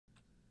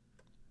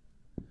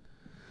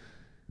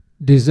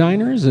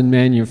Designers and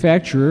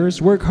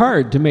manufacturers work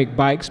hard to make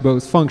bikes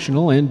both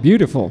functional and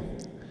beautiful.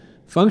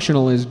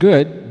 Functional is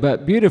good,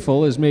 but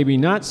beautiful is maybe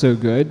not so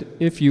good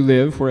if you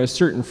live where a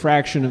certain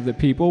fraction of the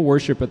people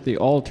worship at the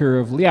altar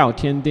of Liao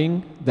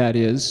Tianding, that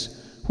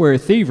is, where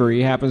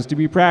thievery happens to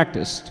be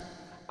practiced.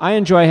 I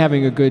enjoy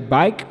having a good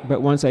bike,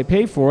 but once I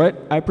pay for it,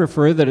 I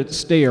prefer that it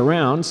stay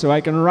around so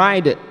I can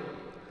ride it.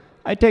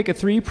 I take a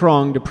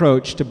three-pronged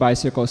approach to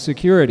bicycle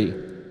security: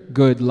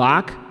 good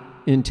lock,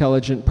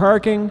 intelligent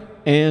parking,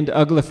 and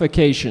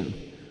uglification,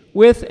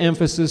 with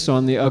emphasis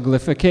on the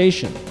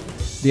uglification.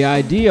 The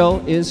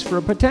ideal is for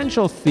a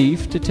potential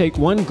thief to take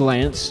one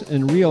glance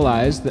and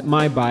realize that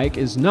my bike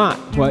is not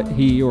what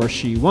he or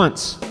she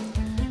wants.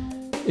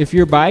 If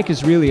your bike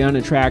is really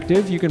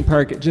unattractive, you can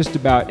park it just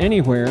about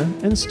anywhere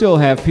and still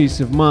have peace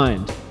of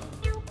mind.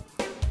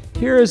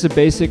 Here is a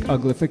basic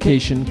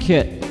uglification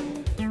kit: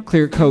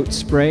 clear coat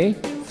spray,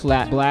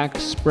 flat black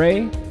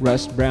spray,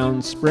 rust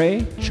brown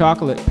spray,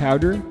 chocolate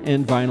powder,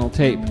 and vinyl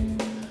tape.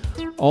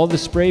 All the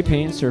spray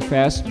paints are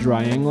fast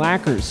drying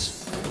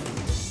lacquers.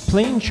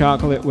 Plain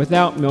chocolate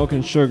without milk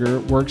and sugar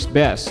works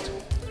best.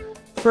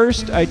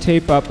 First, I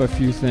tape up a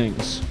few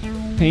things.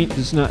 Paint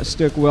does not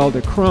stick well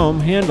to chrome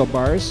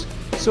handlebars,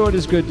 so it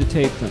is good to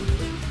tape them.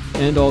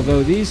 And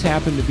although these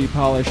happen to be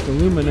polished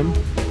aluminum,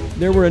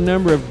 there were a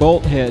number of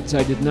bolt heads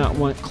I did not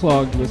want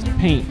clogged with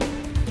paint.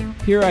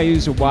 Here I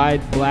use a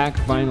wide black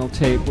vinyl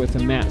tape with a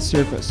matte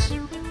surface.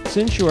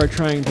 Since you are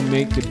trying to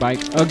make the bike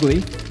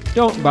ugly,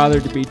 don't bother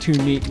to be too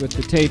neat with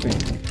the taping.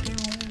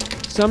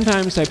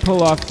 Sometimes I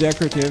pull off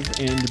decorative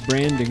and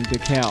branding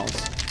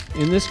decals.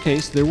 In this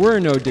case, there were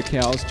no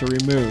decals to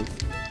remove.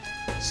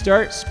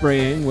 Start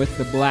spraying with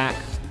the black.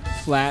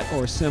 Flat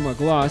or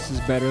semi-gloss is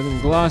better than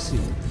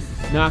glossy.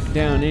 Knock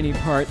down any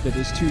part that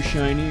is too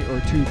shiny or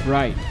too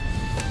bright.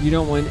 You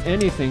don't want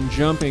anything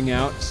jumping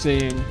out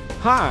saying,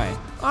 "Hi,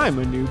 I'm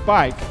a new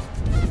bike."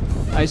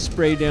 I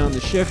spray down the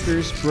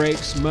shifters,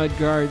 brakes,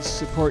 mudguards,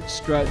 support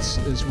struts,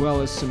 as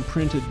well as some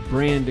printed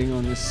branding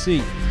on the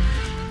seat.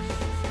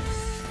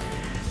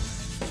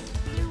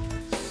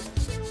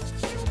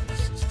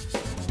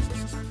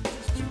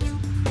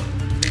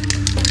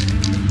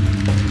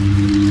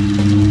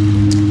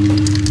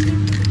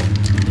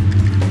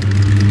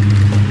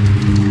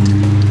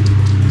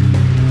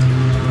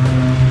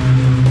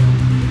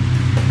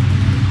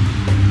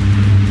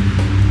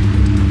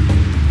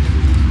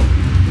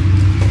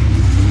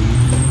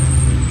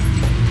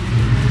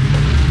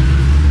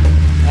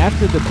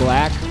 After the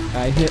black,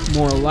 I hit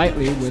more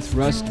lightly with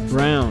rust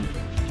brown,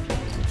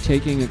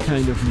 taking a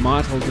kind of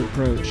mottled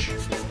approach.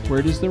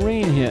 Where does the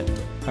rain hit?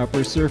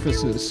 Upper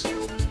surfaces.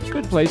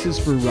 Good places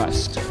for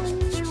rust.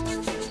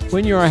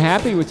 When you are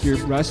happy with your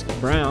rust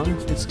brown,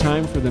 it's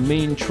time for the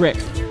main trick.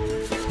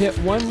 Hit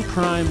one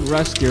prime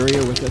rust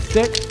area with a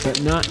thick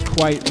but not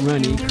quite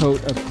runny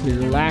coat of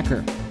clear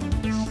lacquer.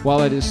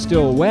 While it is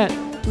still wet,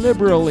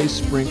 liberally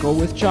sprinkle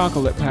with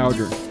chocolate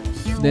powder.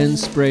 Then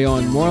spray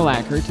on more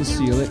lacquer to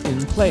seal it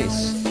in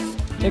place.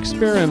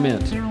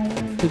 Experiment.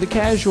 To the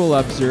casual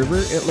observer,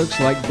 it looks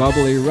like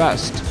bubbly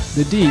rust,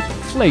 the deep,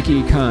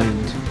 flaky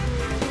kind.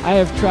 I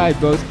have tried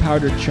both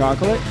powdered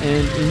chocolate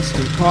and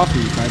instant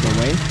coffee, by the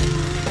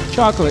way.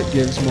 Chocolate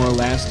gives more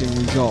lasting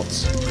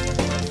results.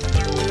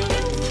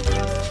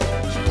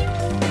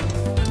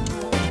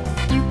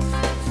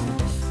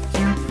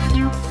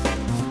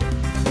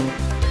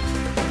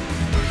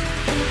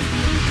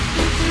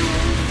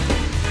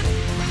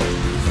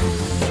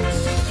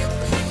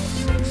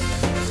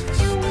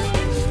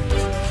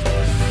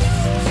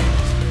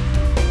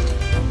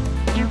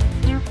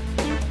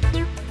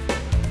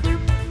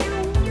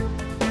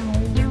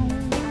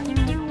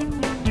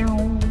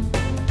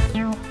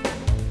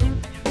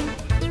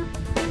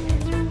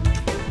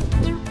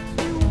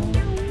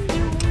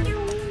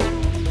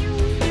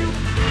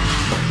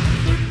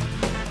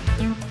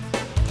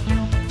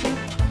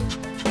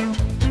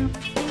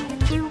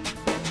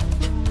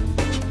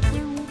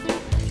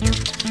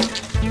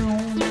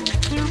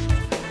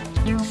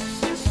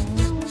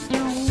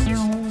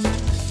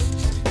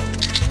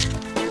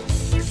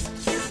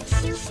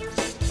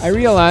 I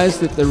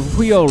realized that the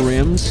wheel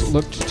rims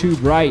looked too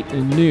bright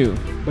and new,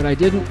 but I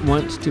didn't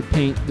want to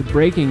paint the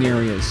braking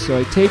areas, so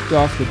I taped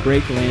off the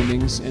brake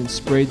landings and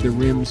sprayed the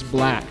rims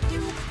black.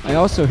 I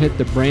also hit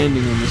the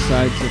branding on the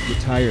sides of the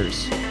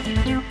tires.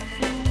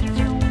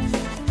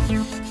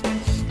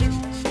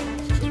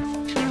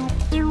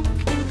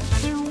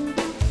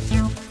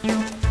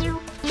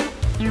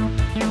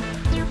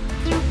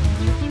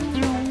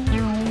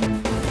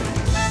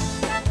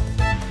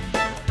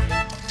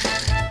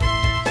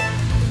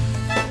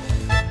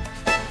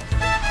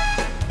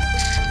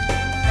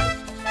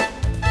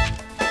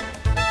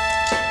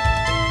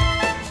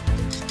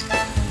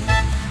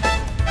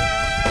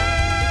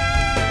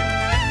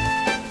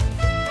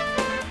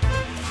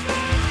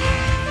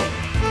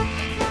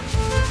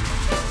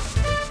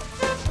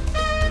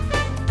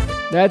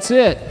 That's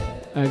it.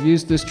 I've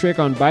used this trick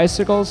on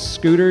bicycles,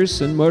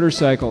 scooters, and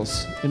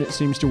motorcycles, and it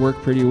seems to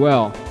work pretty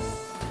well.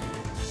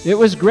 It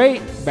was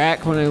great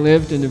back when I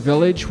lived in a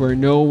village where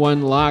no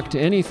one locked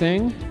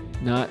anything.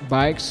 Not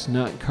bikes,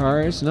 not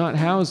cars, not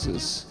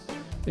houses.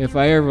 If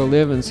I ever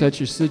live in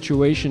such a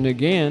situation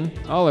again,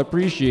 I'll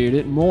appreciate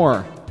it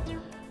more.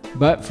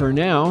 But for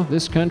now,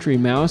 this country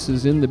mouse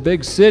is in the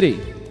big city,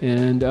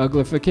 and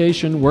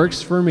uglification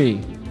works for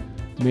me.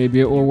 Maybe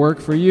it will work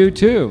for you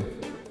too.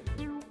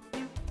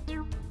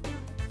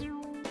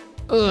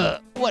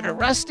 Ugh, what a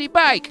rusty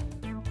bike!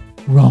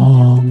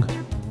 Wrong.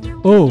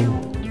 Oh,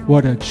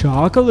 what a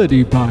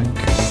chocolatey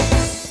bike.